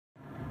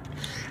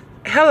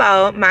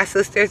Hello, my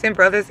sisters and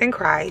brothers in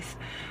Christ.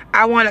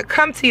 I want to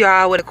come to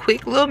y'all with a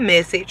quick little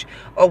message,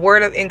 a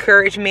word of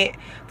encouragement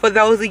for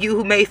those of you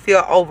who may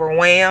feel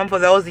overwhelmed, for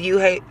those of you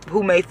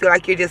who may feel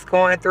like you're just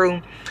going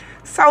through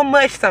so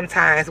much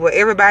sometimes, where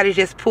everybody's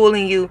just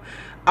pulling you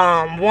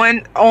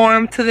one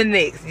arm to the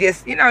next,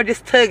 just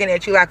tugging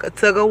at you like a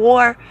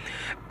tug-of-war.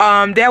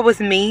 That was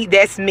me.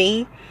 That's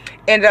me.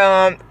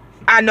 And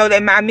I know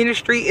that my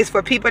ministry is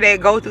for people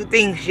that go through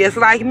things just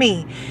like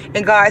me.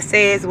 And God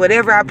says,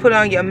 whatever I put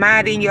on your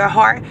mind and your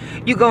heart,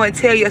 you go and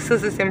tell your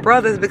sisters and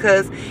brothers,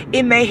 because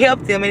it may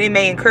help them and it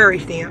may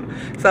encourage them.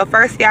 So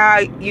first,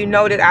 y'all, you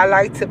know that I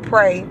like to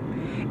pray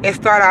and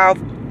start off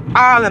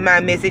all of my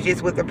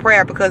messages with a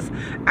prayer, because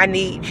I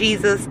need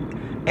Jesus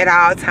at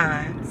all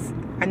times.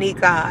 I need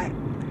God.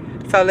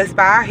 So let's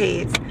bow our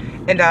heads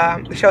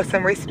and show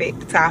some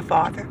respect to our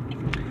Father.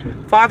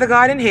 Father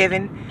God in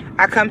heaven,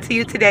 I come to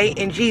you today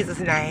in Jesus'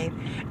 name,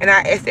 and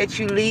I ask that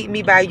you lead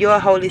me by your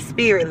Holy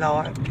Spirit,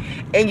 Lord.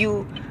 And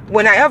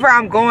whenever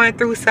I'm going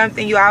through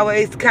something, you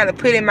always kind of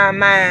put in my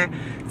mind,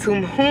 to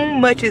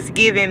whom much is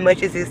given,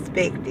 much is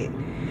expected.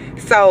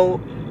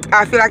 So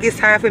I feel like it's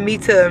time for me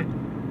to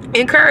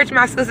encourage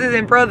my sisters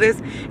and brothers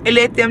and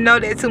let them know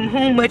that to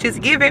whom much is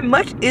given,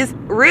 much is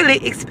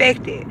really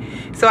expected.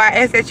 So I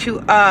ask that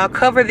you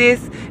cover this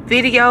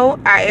video.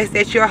 I ask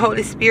that your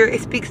Holy Spirit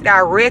speaks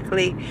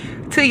directly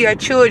to your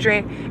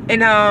children,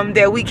 and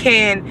that we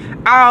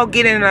can all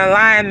get in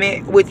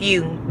alignment with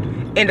you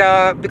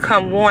and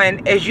become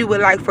one as you would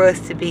like for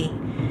us to be.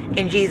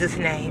 In Jesus'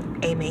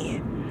 name,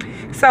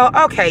 amen. So,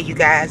 okay, you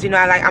guys,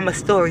 I'm a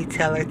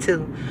storyteller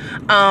too.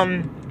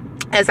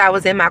 As I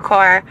was in my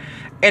car,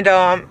 and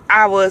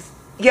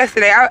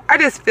yesterday I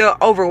just feel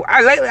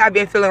lately I've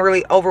been feeling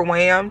really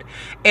overwhelmed,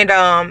 and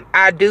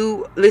I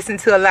do listen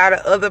to a lot of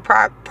other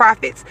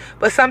prophets,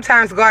 but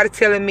sometimes God is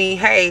telling me,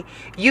 hey,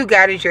 you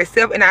got it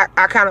yourself, and I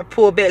kind of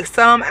pull back.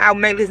 Some I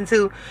may listen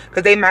to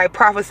because they might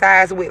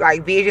prophesize with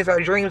like visions or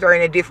dreams or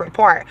in a different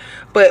part,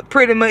 but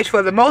pretty much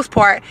for the most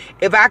part,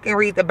 if I can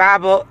read the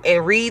Bible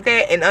and read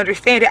that and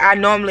understand it, I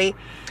normally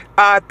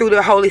through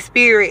the Holy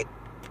Spirit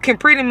can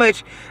pretty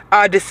much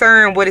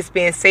discern what is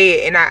being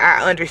said, and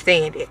I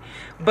understand it.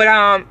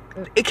 But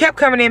it kept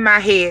coming in my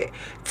head,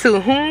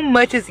 to whom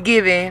much is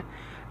given,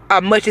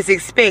 much is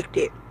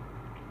expected.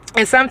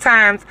 And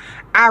sometimes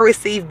I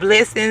receive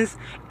blessings,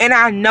 and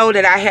I know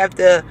that I have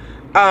to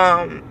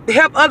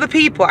help other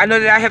people. I know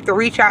that I have to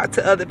reach out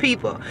to other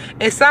people.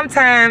 And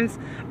sometimes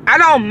I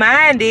don't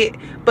mind it,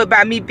 but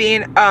by me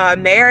being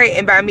married,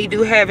 and by me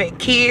having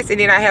kids, and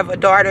then I have a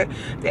daughter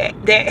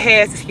that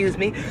has, excuse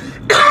me,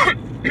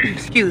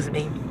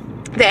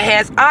 that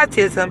has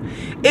autism,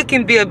 it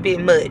can be a bit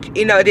much.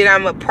 Then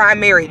I'm a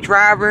primary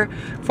driver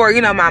for,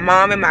 my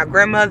mom and my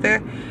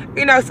grandmother.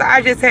 So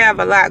I just have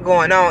a lot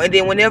going on. And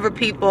then whenever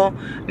people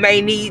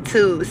may need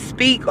to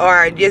speak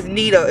or just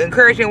need an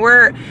encouraging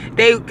word,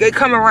 they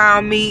come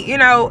around me,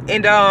 and I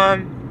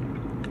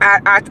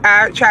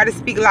try to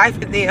speak life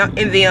in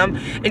them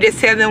and just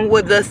tell them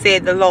what thus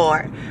said the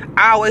Lord.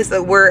 Always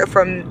a word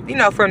from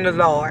the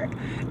Lord.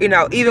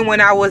 Even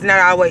when I was not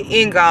always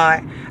in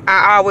God,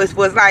 I always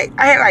was I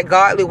had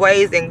godly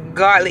ways and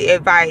godly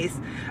advice,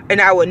 and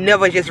I would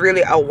never just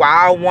really a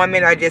wild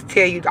woman or just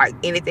tell you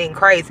anything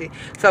crazy.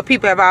 So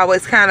people have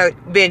always kind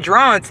of been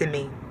drawn to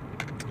me,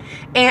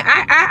 and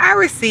I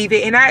receive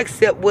it and I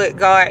accept what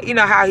God,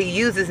 how he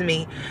uses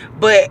me.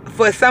 But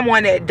for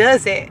someone that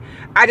doesn't,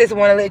 I just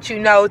want to let you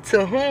know,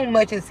 to whom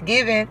much is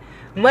given,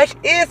 much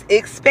is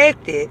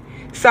expected.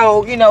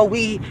 So,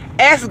 we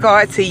ask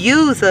God to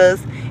use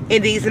us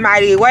in these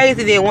mighty ways,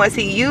 and then once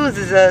he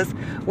uses us,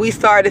 we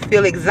start to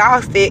feel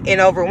exhausted and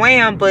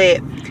overwhelmed.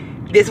 But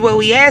this is what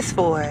we asked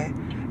for.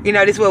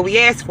 This is what we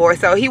asked for.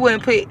 So he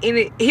wouldn't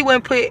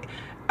put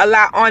a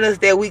lot on us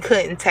that we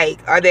couldn't take,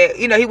 or that,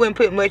 he wouldn't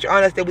put much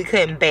on us that we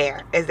couldn't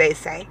bear, as they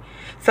say.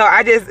 So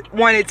I just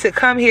wanted to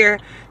come here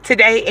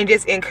today and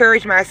just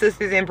encourage my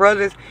sisters and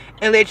brothers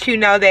and let you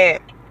know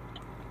that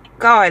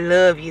God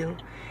loves you.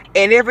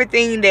 And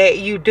everything that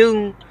you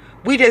do,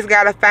 we just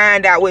got to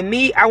find out. With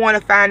me, I want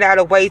to find out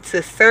a way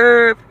to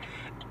serve,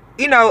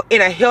 in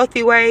a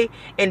healthy way,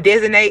 and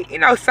designate,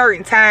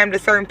 certain time to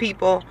certain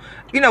people,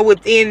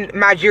 within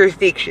my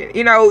jurisdiction,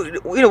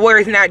 where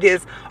it's not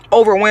just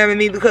overwhelming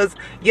me. Because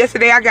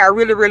yesterday I got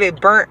really, really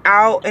burnt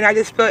out, and I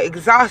just felt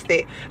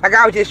exhausted. Like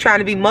I was just trying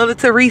to be Mother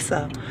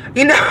Teresa,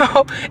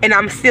 and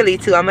I'm silly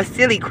too. I'm a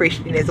silly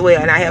Christian as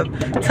well, and I have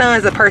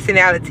tons of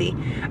personality.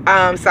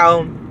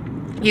 So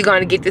you're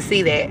going to get to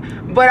see that.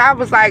 But I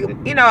was like,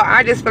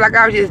 I just feel like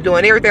I was just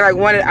doing everything. Like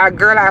a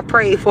girl I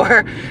prayed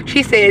for,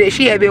 she said that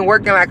she had been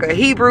working like a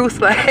Hebrew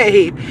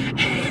slave.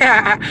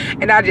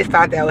 And I just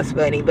thought that was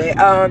funny. But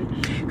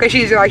because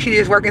she's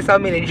just working so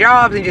many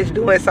jobs and just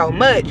doing so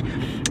much.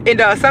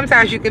 And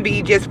sometimes you can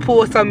be just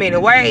pulled so many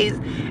ways.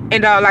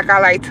 And like I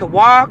like to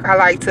walk. I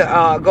like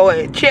to go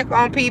and check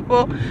on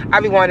people. I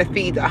be wanting to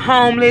feed the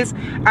homeless.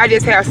 I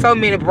just have so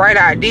many bright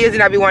ideas,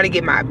 and I be wanting to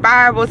get my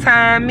Bible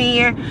time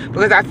in,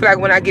 because I feel like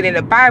when I get in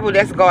the Bible,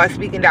 that's God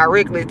speaking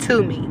directly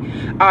to me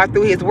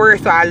through his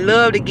word. So I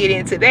love to get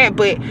into that,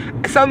 but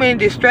so many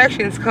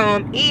distractions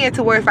come in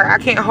to where it's like I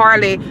can't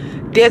hardly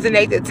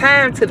designate the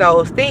time to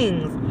those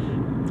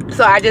things.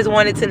 So I just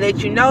wanted to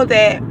let you know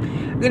that,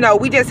 you know,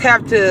 we just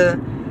have to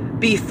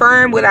be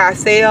firm with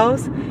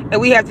ourselves, and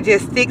we have to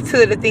just stick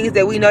to the things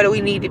that we know that we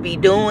need to be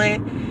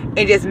doing,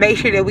 and just make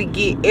sure that we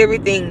get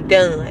everything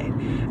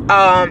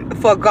done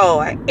for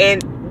God,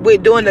 and we're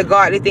doing the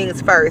godly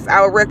things first.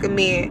 I would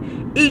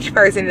recommend each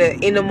person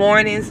in the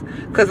mornings,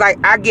 because like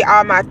I get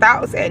all my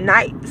thoughts at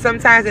night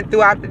sometimes and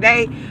throughout the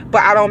day,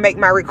 but I don't make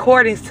my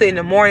recordings till in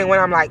the morning when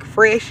I'm like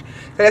fresh.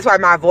 So that's why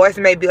my voice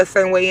may be a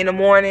certain way in the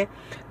morning,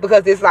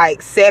 because it's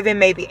like 7,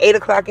 maybe 8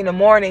 o'clock in the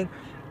morning,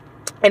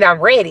 and I'm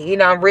ready. You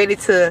know, I'm ready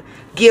to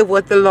give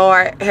what the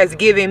Lord has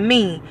given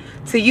me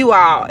to you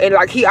all. And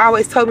like he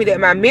always told me that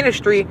my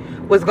ministry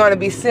was going to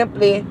be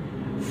simply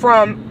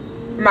from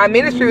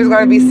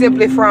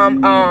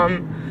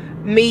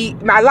me,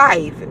 my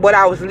life, what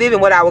I was living,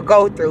 what I would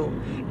go through.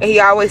 And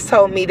he always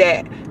told me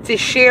that to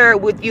share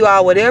with you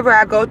all whatever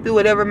I go through,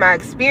 whatever my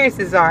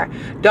experiences are.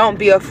 Don't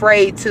be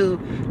afraid to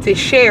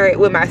share it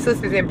with my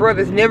sisters and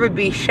brothers. Never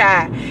be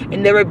shy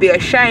and never be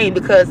ashamed,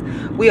 because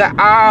we are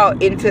all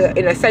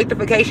in a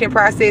sanctification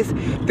process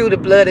through the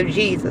blood of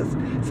Jesus.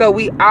 So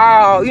we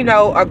all, you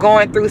know, are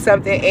going through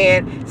something,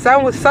 and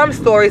some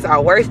stories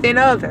are worse than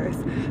others.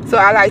 So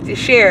I like to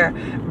share.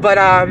 But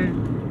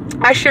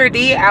I sure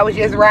did. I was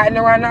just riding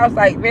around, and I was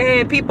like,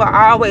 man, people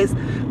are always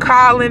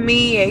calling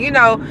me, and you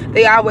know,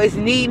 they always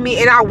need me,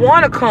 and I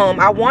want to come.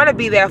 I want to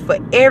be there for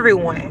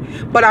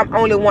everyone, but I'm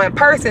only one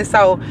person,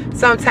 so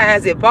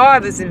sometimes it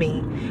bothers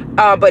me.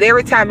 But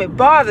every time it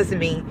bothers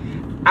me,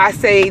 I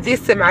say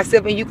this to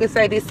myself, and you can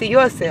say this to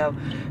yourself: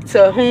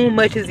 to whom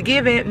much is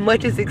given,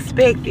 much is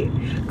expected.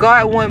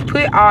 God wouldn't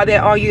put all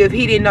that on you if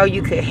he didn't know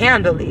you could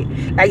handle it.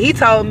 Like he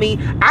told me,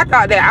 I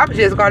thought that I was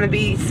just going to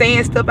be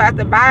saying stuff out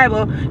the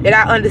Bible that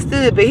I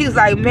understood, but he was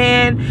like,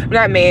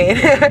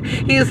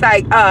 he was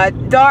like,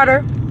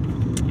 daughter,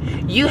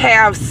 you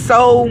have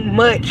so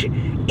much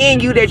in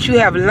you that you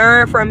have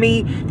learned from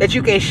me that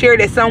you can share,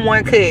 that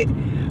someone could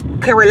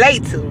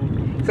relate to.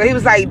 So he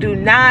was like, do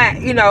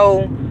not, you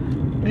know,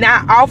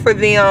 not offer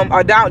them,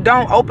 or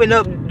don't open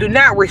up, do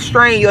not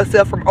restrain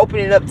yourself from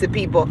opening up to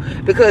people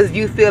because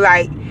you feel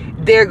like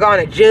they're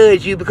gonna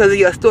judge you because of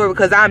your story,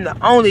 because I'm the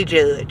only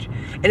judge.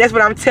 And that's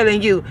what I'm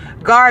telling you.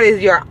 God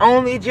is your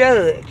only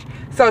judge.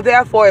 So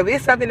therefore, if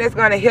it's something that's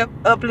gonna help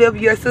uplift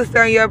your sister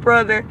and your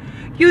brother,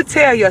 you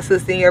tell your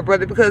sister and your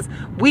brother, because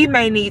we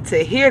may need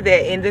to hear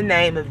that in the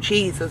name of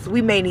Jesus.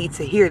 We may need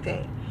to hear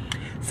that.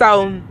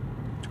 So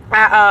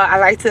I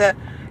like to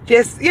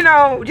just, you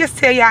know, just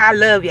tell y'all I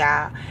love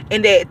y'all,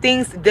 and that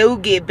things do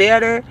get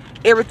better.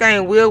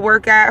 Everything will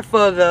work out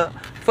for the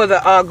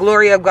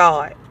glory of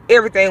God.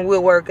 Everything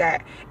will work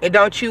out, and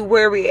don't you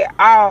worry at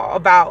all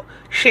about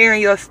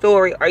sharing your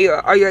story or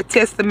your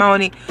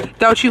testimony.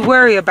 Don't you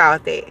worry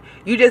about that.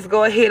 You just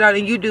go ahead on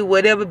and you do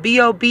whatever. Be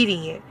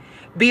obedient.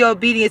 Be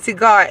obedient to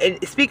God.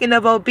 And speaking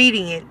of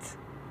obedience,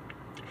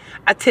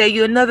 I tell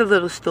you another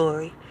little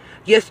story.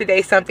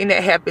 Yesterday, something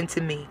that happened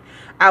to me.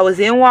 I was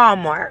in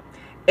Walmart,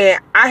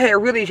 and I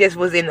had really just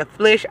was in the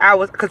flesh.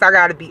 Because I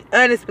gotta be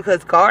honest,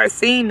 because God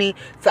seen me,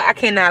 so I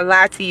cannot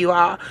lie to you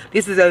all.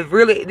 This is a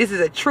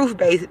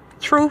truth-based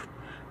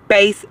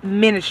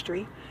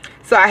ministry.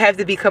 So I have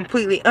to be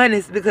completely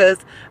honest, because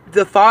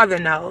the Father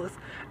knows.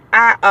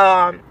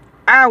 I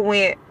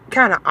went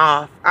kind of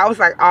off. I was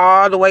like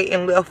all the way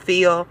in left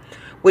field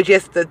with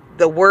just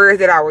the words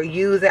that I were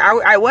using.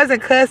 I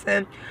wasn't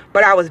cussing,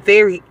 but I was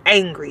very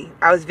angry.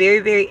 I was very,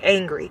 very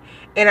angry.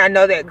 And I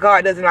know that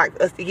God doesn't like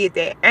us to get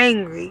that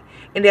angry,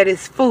 and that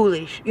it's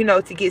foolish, you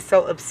know, to get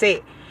so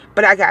upset.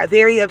 But I got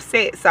very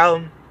upset.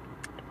 So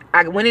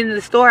I went into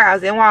the store. I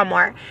was in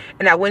Walmart,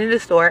 and I went in the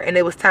store, and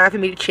it was time for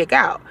me to check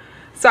out.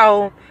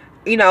 So,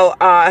 you know,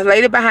 a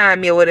lady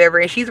behind me or whatever,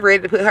 and she's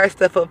ready to put her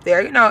stuff up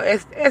there, you know,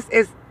 as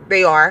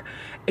they are.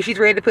 And she's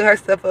ready to put her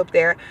stuff up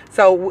there.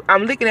 So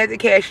I'm looking at the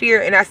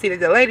cashier, and I see that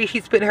the lady,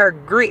 she's putting her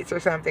grits or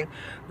something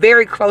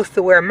very close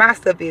to where my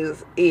stuff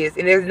is.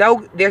 And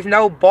there's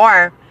no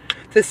bar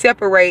to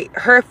separate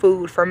her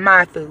food from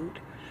my food.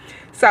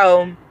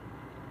 So,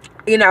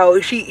 you know,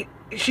 she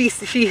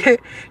says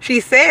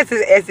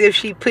it as if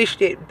she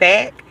pushed it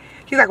back.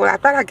 She's like, well, I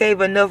thought I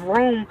gave enough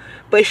room,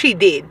 but she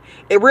didn't.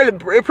 It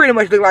pretty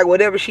much looked like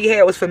whatever she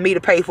had was for me to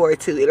pay for it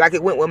too. Like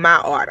it went with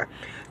my order.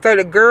 So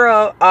the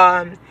girl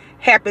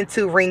happened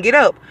to ring it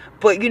up.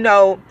 But, you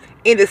know,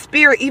 in the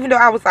spirit, even though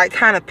I was like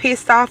kind of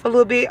pissed off a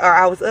little bit, or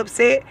I was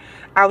upset,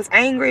 I was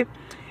angry,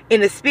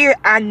 in the spirit,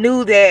 I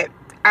knew that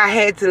I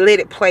had to let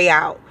it play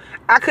out.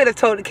 I could have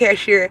told the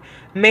cashier,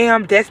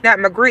 ma'am, that's not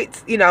my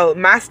grits. You know,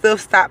 my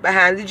stuff stopped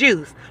behind the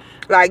juice.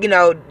 Like, you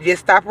know,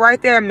 just stop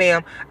right there,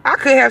 ma'am. I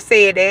could have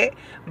said that,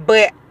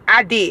 but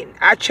I didn't.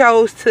 I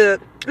chose to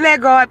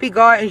let God be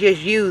God and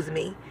just use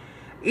me.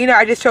 You know,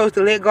 I just chose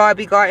to let God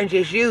be God and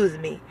just use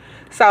me.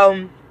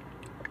 So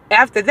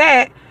after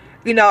that,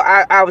 you know,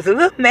 I was a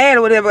little mad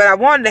or whatever, but I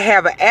wanted to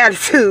have an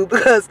attitude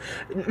because,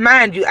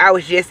 mind you, I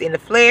was just in the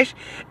flesh,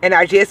 and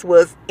I just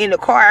was in the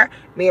car,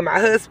 me and my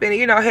husband,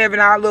 you know,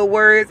 having our little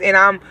words, and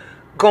I'm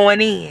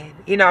going in.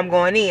 You know, I'm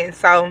going in.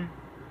 So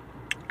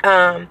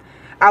I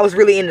was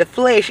really in the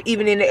flesh,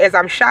 even as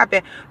I'm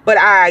shopping, but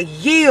I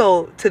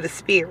yield to the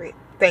Spirit.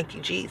 Thank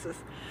you, Jesus.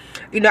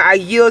 You know, I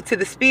yield to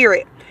the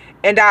Spirit,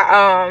 and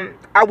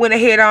I went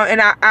ahead on,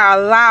 and I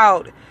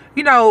allowed,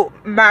 you know,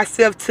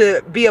 myself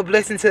to be a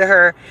blessing to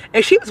her.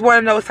 And she was one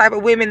of those type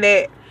of women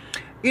that,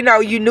 you know,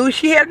 you knew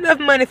she had enough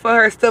money for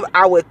her stuff.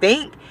 I would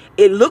think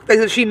it looked as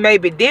if she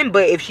maybe didn't,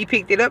 but if she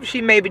picked it up,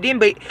 she maybe didn't.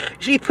 But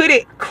she put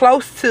it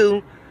close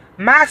to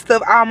my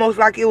stuff, almost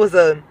like it was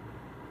a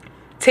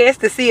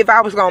test to see if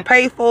I was going to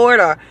pay for it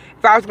or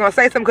if I was going to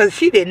say something, because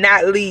she did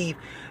not leave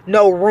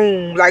no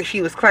room like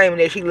she was claiming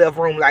that she left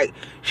room. Like,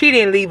 she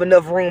didn't leave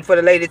enough room for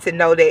the lady to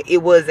know that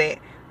it wasn't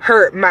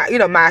her,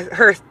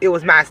 it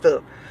was my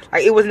stuff.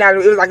 Like, it was not,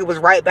 it was like it was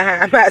right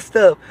behind my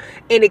stuff.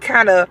 And it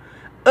kind of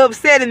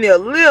upset me a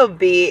little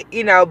bit,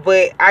 you know,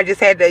 but I just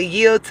had to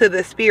yield to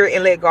the Spirit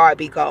and let God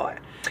be God.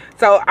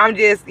 So I'm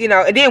just, you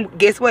know, and then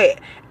guess what?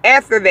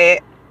 After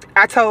that,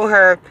 I told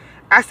her,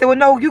 I said, well,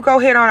 no, you go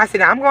ahead on. I said,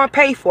 now, I'm going to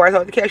pay for it. I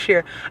told the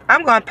cashier,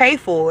 I'm going to pay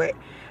for it.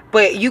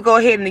 But you go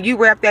ahead and you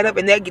wrap that up,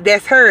 and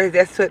that's hers.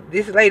 That's what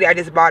this lady, I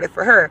just bought it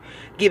for her.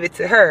 Give it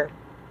to her.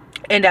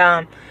 And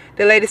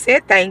the lady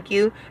said, thank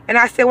you. And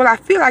I said, well, I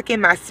feel like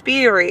in my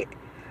spirit,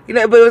 you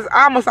know, but it was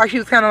almost like she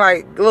was kind of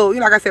like a little, you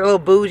know, like I said, a little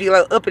bougie, a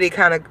little uppity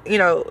kind of, you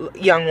know,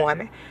 young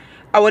woman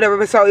or whatever.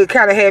 But so it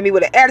kind of had me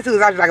with an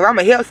attitude. I was like, if I'm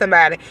going to help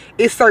somebody,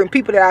 it's certain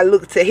people that I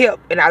look to help.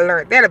 And I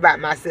learned that about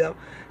myself.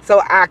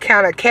 So I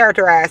kind of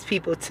characterize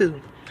people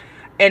too.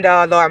 And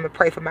Lord, I'm going to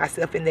pray for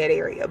myself in that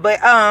area. But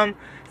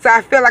so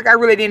I felt like I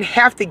really didn't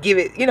have to give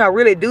it, you know,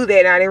 really do that.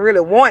 And I didn't really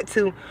want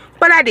to,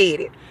 but I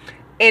did it.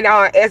 And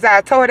as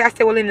I told her, I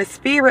said, well, in the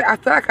spirit, I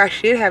feel like I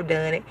should have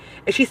done it.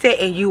 And she said,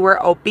 and you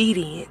were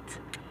obedient.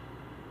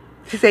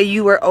 She said,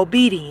 you were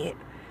obedient.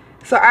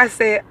 So I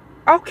said,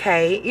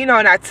 okay. You know,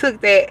 and I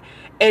took that.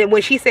 And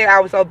when she said I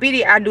was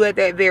obedient, I knew at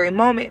that very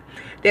moment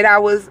that I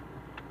was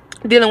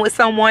dealing with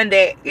someone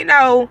that, you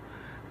know,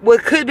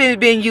 what could have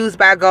been used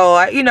by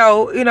God. You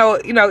know,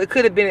 it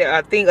could have been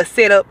a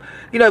setup,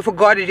 you know, for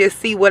God to just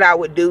see what I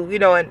would do,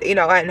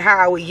 and how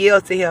I would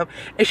yield to him.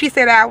 And she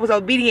said I was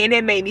obedient, and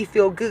that made me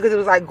feel good, because it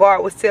was like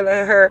God was telling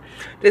her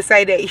to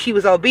say that she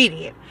was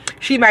obedient.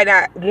 She might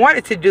not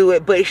wanted to do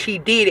it, but she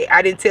did it.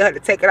 I didn't tell her to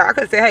take it off. I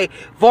could say, hey,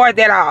 void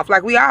that off,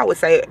 like we always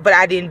say, but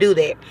I didn't do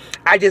that.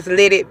 I just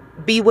let it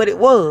be what it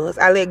was.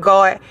 I let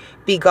God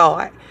be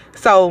God.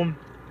 So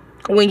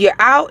when you're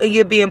out and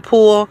you're being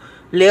pulled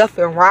left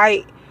and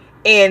right,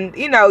 and,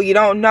 you know, you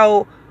don't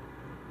know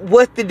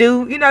what to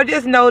do, you know,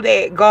 just know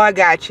that God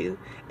got you.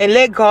 And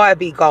let God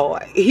be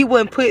God. He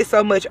wouldn't put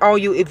so much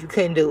on you if you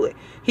couldn't do it.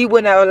 He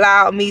wouldn't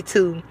allow me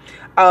to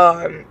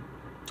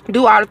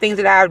do all the things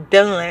that I've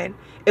done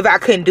if I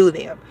couldn't do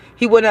them.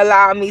 He wouldn't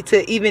allow me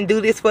to even do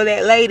this for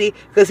that lady,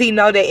 because he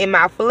know that in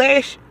my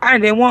flesh, I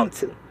didn't want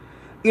to.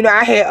 You know,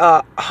 I had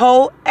a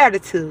whole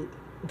attitude,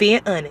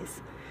 being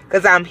honest,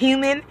 because I'm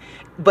human.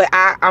 But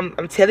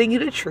I'm telling you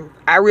the truth.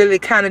 I really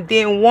kind of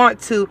didn't want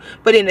to.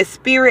 But in the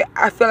spirit,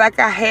 I feel like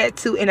I had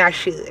to, and I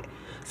should.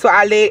 So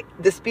I let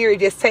the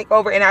spirit just take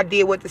over, and I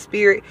did what the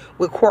spirit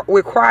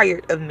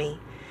required of me.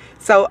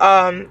 So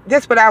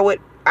that's what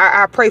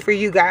I pray for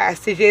you guys,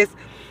 to just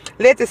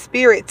let the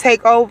spirit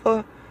take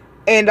over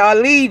and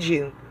lead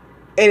you.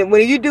 And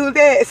when you do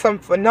that, some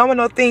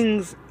phenomenal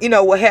things, you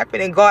know, will happen,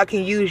 and God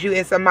can use you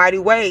in some mighty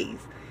ways.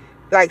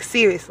 Like,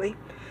 seriously.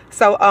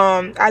 So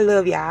I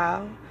love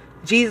y'all.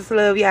 Jesus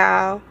love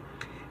y'all.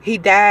 He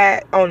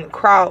died on the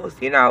cross.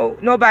 You know,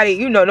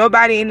 nobody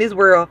in this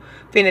world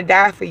finna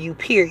die for you,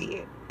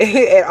 period.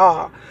 At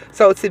all.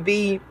 So to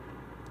be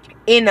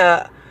in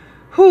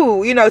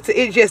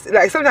it just,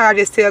 like, sometimes I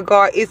just tell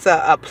God it's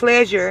a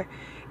pleasure.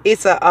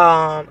 It's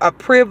a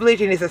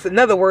privilege, and it's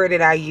another word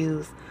that I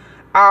use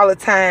all the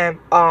time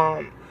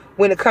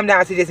when it comes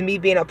down to just me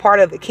being a part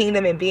of the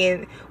kingdom and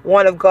being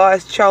one of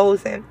God's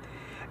chosen.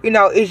 You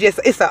know,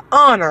 it's an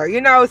honor,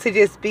 you know, to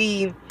just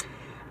be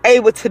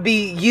able to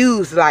be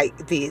used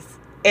like this.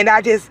 And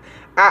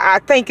I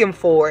thank him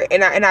for it,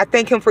 and I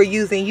thank him for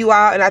using you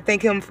all, and I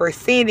thank him for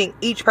sending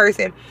each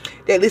person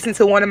that listens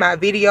to one of my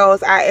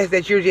videos. I ask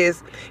that you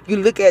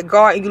look at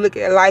God and you look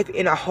at life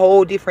in a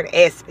whole different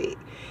aspect,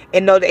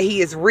 and know that he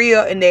is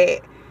real, and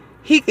that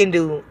he can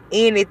do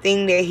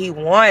anything that he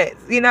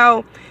wants. You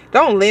know,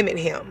 don't limit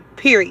him,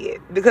 period,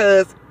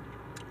 because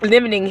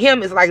limiting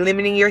him is like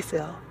limiting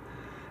yourself,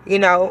 you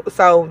know.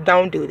 So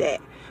don't do that.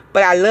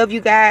 But I love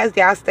you guys.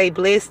 Y'all stay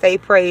blessed. Stay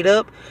prayed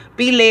up.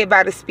 Be led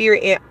by the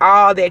Spirit in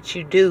all that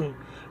you do.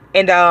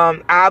 And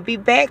I'll be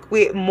back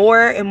with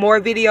more and more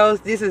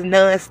videos. This is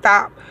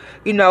non-stop.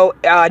 You know,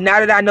 now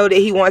that I know that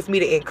he wants me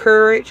to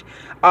encourage,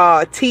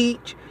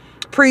 teach,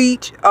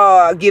 preach,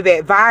 give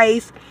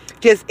advice,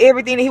 just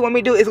everything that he wants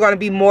me to do is going to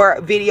be more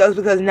videos,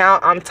 because now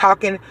I'm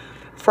talking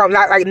from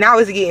like now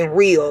it's getting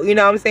real. You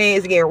know what I'm saying?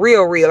 It's getting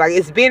real. Like,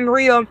 it's been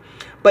real,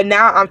 but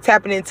now I'm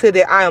tapping into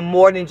that I am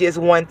more than just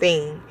one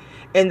thing,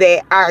 and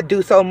that I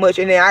do so much,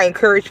 and then I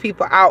encourage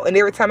people out. And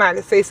every time I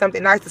say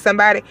something nice to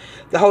somebody,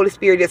 the Holy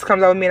Spirit just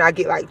comes over me, and I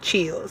get like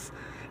chills.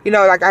 You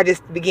know, like I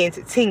just begin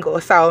to tingle.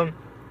 So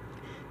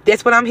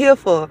that's what I'm here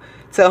for.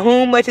 To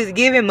whom much is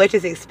given, much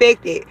is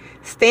expected.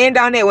 Stand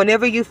on that.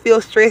 Whenever you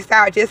feel stressed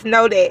out, just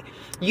know that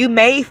you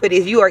made for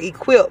this. You are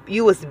equipped.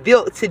 You was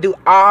built to do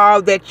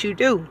all that you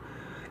do.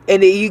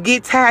 And if you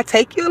get tired,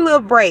 take you a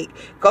little break.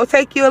 Go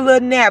take you a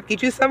little nap.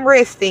 Get you some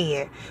rest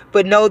in.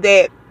 But know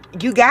that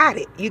you got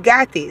it. You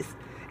got this.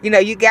 You know,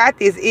 you got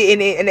this.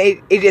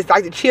 It just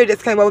like the chill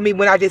just came over me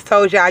when I just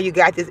told y'all you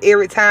got this.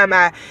 Every time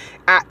I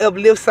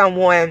uplift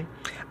someone,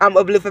 I'm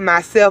uplifting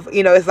myself.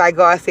 You know, it's like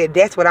God said,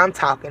 that's what I'm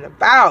talking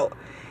about.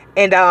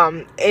 And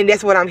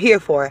that's what I'm here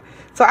for.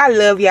 So I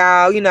love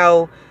y'all. You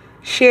know,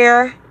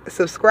 share,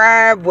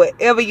 subscribe,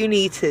 whatever you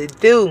need to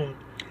do.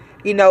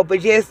 You know,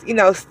 but just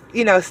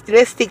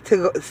let's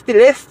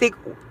stick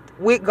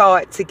with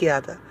God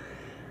together.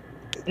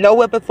 No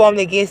weapon formed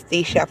against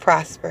thee shall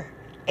prosper.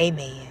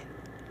 Amen.